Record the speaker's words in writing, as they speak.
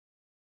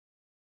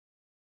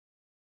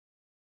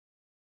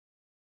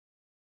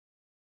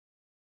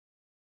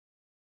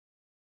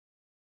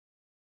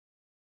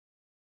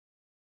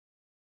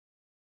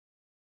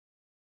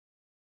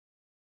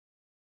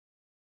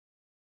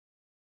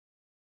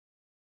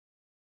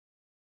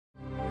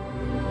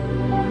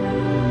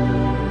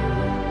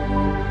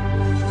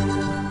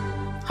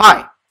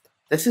Hi,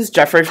 this is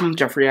Jeffrey from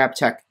Jeffrey App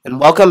Tech,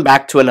 and welcome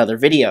back to another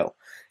video.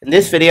 In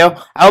this video,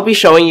 I'll be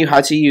showing you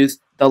how to use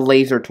the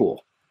laser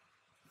tool.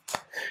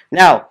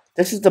 Now,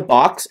 this is the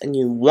box, and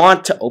you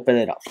want to open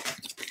it up.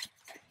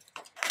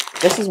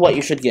 This is what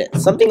you should get,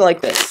 something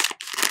like this.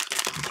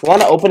 You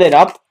want to open it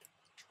up,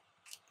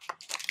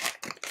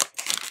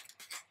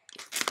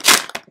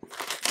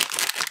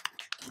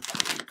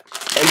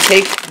 and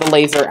take the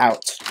laser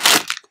out.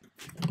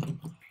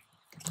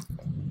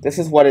 This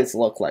is what it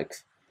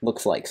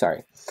looks like,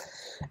 sorry.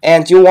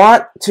 And you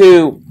want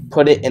to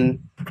put it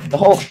in the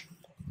hole.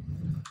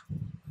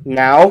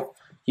 Now,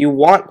 you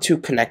want to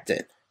connect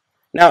it.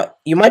 Now,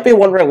 you might be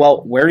wondering,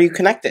 well, where do you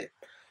connect it?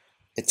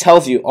 It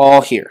tells you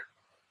all here.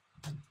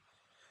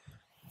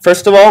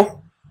 First of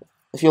all,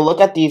 if you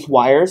look at these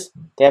wires,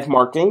 they have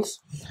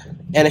markings.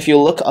 And if you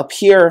look up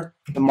here,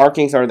 the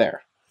markings are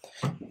there.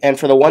 And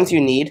for the ones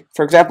you need,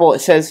 for example, it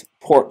says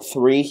port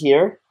 3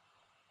 here.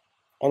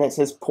 And it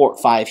says port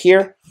 5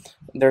 here.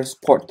 There's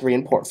port 3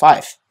 and port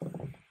 5.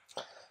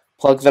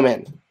 Plug them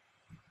in.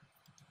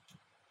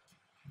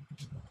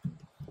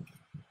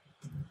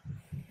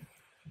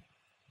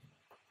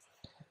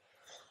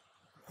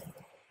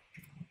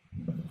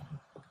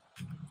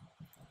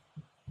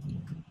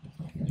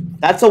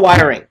 That's the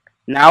wiring.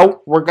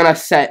 Now we're going to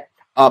set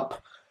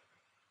up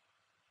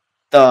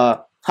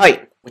the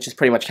height, which is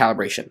pretty much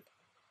calibration.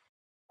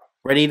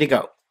 Ready to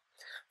go.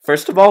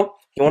 First of all,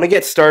 you want to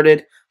get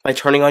started by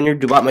turning on your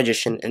Dobot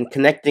Magician and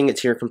connecting it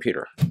to your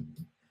computer.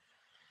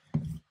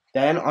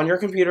 Then on your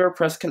computer,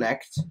 press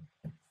connect.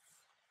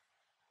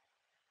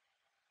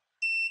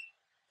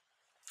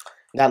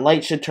 That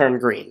light should turn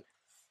green.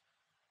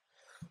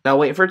 Now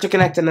wait for it to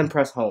connect and then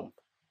press home.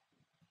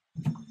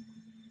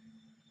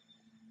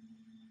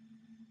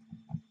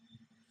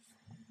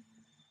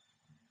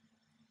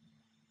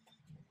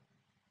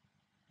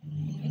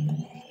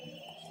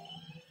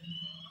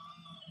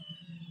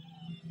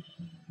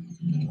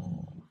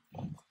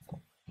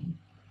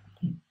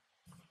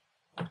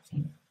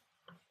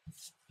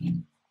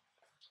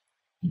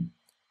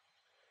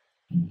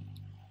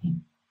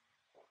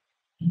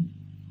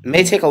 It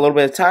may take a little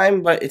bit of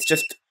time, but it's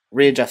just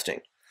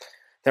readjusting.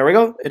 There we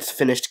go. It's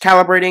finished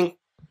calibrating.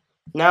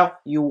 Now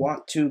you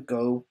want to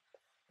go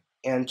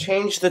and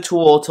change the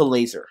tool to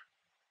laser.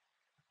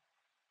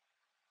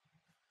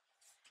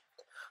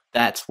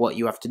 That's what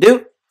you have to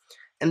do.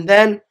 And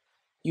then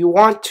you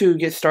want to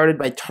get started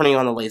by turning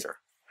on the laser.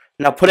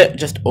 Now put it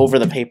just over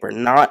the paper,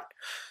 not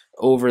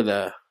over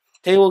the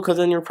table, because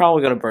then you're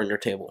probably going to burn your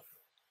table.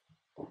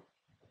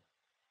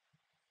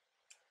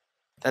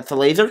 That's the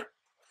laser.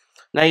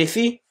 Now you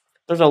see,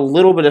 there's a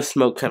little bit of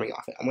smoke coming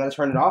off it. I'm going to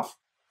turn it off.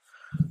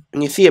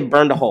 And you see it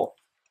burned a hole.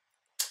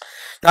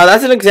 Now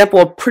that's an example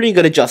of pretty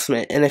good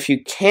adjustment. And if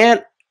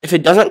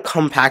it doesn't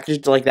come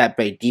packaged like that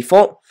by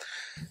default,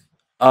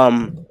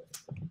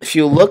 if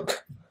you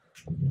look,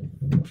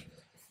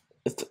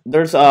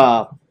 there's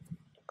a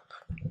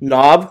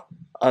knob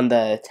on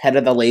the head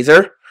of the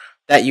laser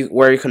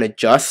where you can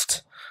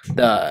adjust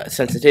the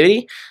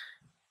sensitivity.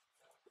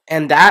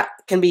 And that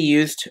can be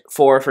used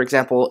for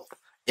example,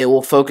 it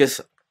will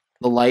focus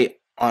the light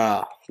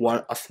on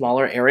a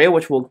smaller area,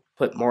 which will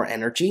put more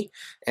energy,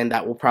 and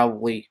that will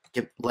probably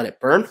let it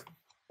burn.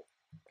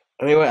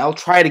 Anyway, I'll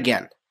try it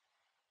again.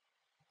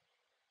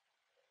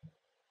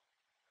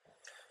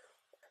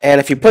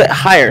 And if you put it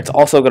higher, it's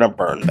also going to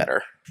burn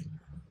better.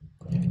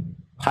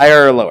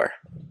 Higher or lower?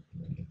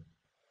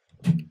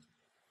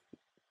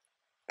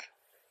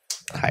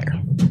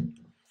 Higher.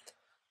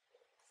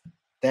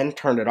 Then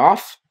turn it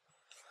off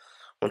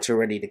once you're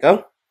ready to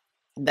go.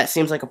 That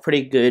seems like a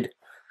pretty good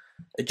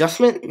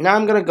adjustment. Now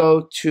I'm going to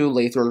go to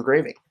laser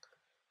engraving.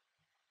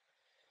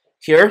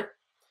 Here,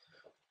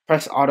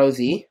 press Auto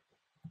Z.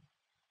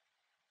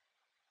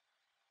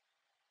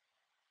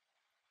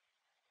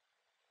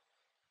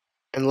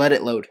 And let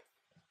it load.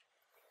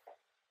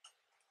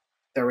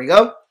 There we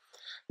go.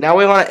 Now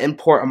we want to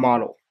import a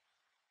model.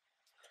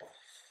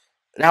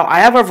 Now I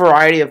have a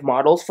variety of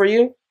models for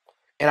you,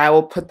 and I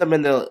will put them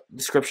in the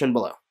description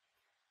below.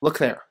 Look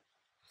there.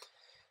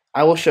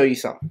 I will show you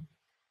some.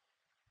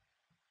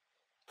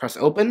 Press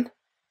open.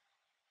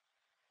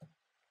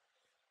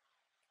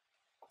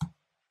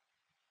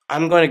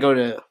 I'm going to go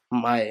to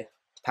my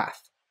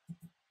path.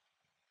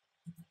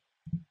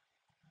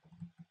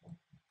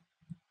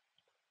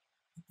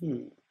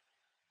 Can't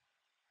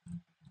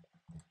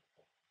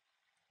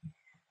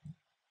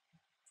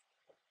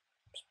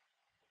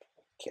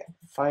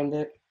find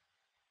it.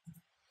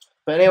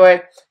 But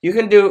anyway, you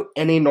can do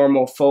any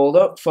normal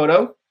photo.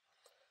 For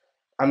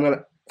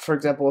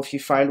example, if you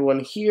find one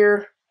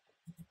here,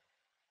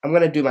 I'm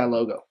going to do my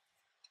logo.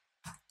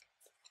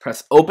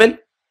 Press open,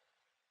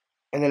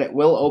 and then it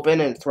will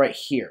open, and it's right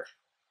here.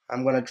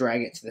 I'm going to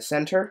drag it to the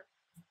center.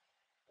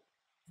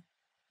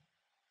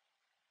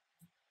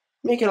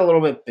 Make it a little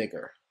bit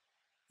bigger.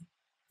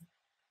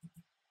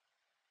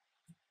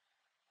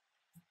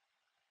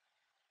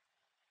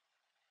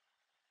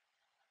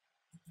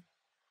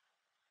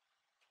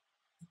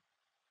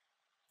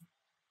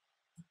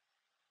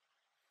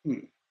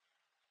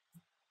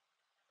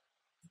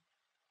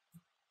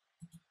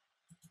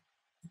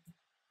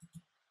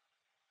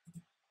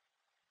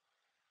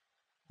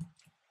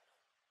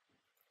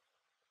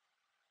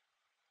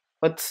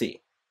 let's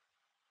see.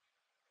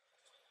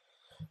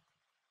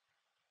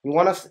 You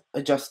want to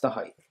adjust the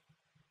height.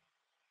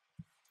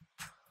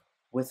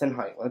 Width and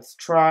height. Let's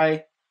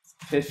try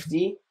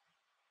 50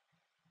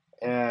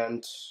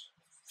 and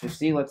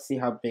 50. Let's see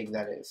how big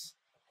that is.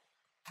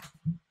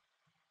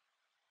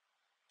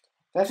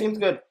 That seems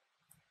good.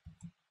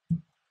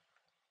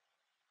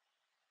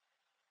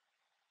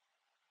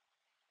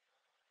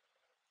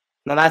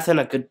 Now that's in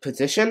a good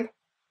position.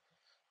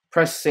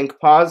 Press sync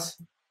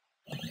pause.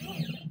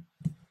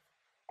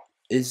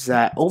 Is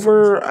that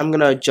over? I'm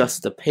going to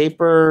adjust the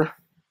paper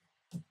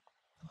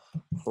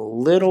a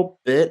little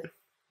bit.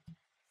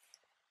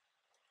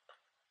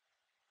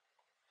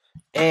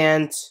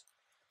 And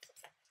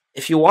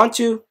if you want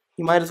to,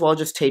 you might as well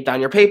just tape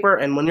down your paper,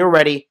 and when you're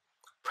ready,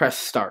 press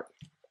start.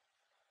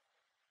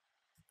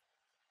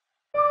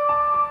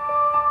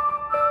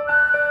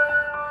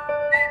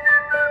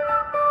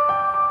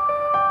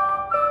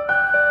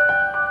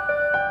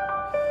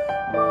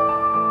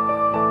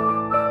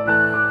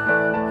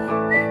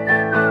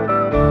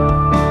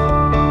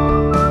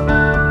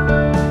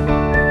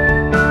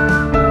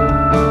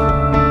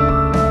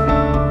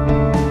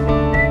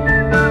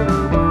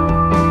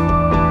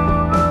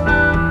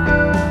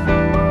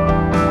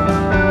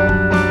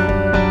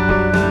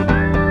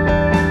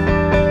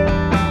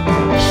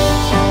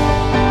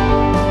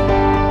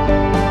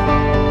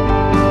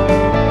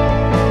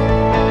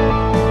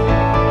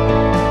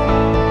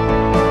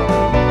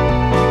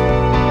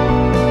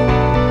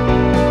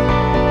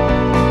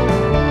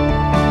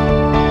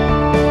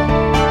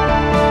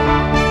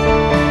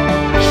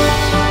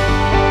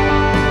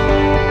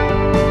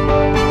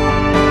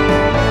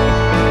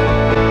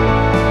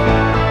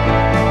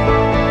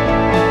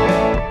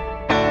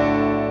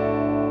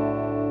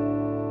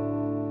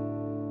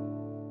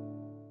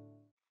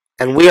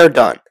 And we are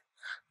done.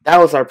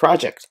 That was our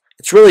project.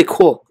 It's really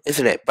cool,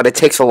 isn't it? But it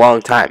takes a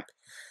long time.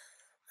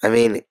 I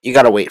mean, you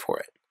gotta wait for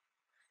it.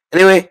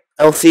 Anyway,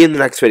 I will see you in the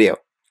next video.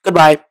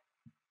 Goodbye.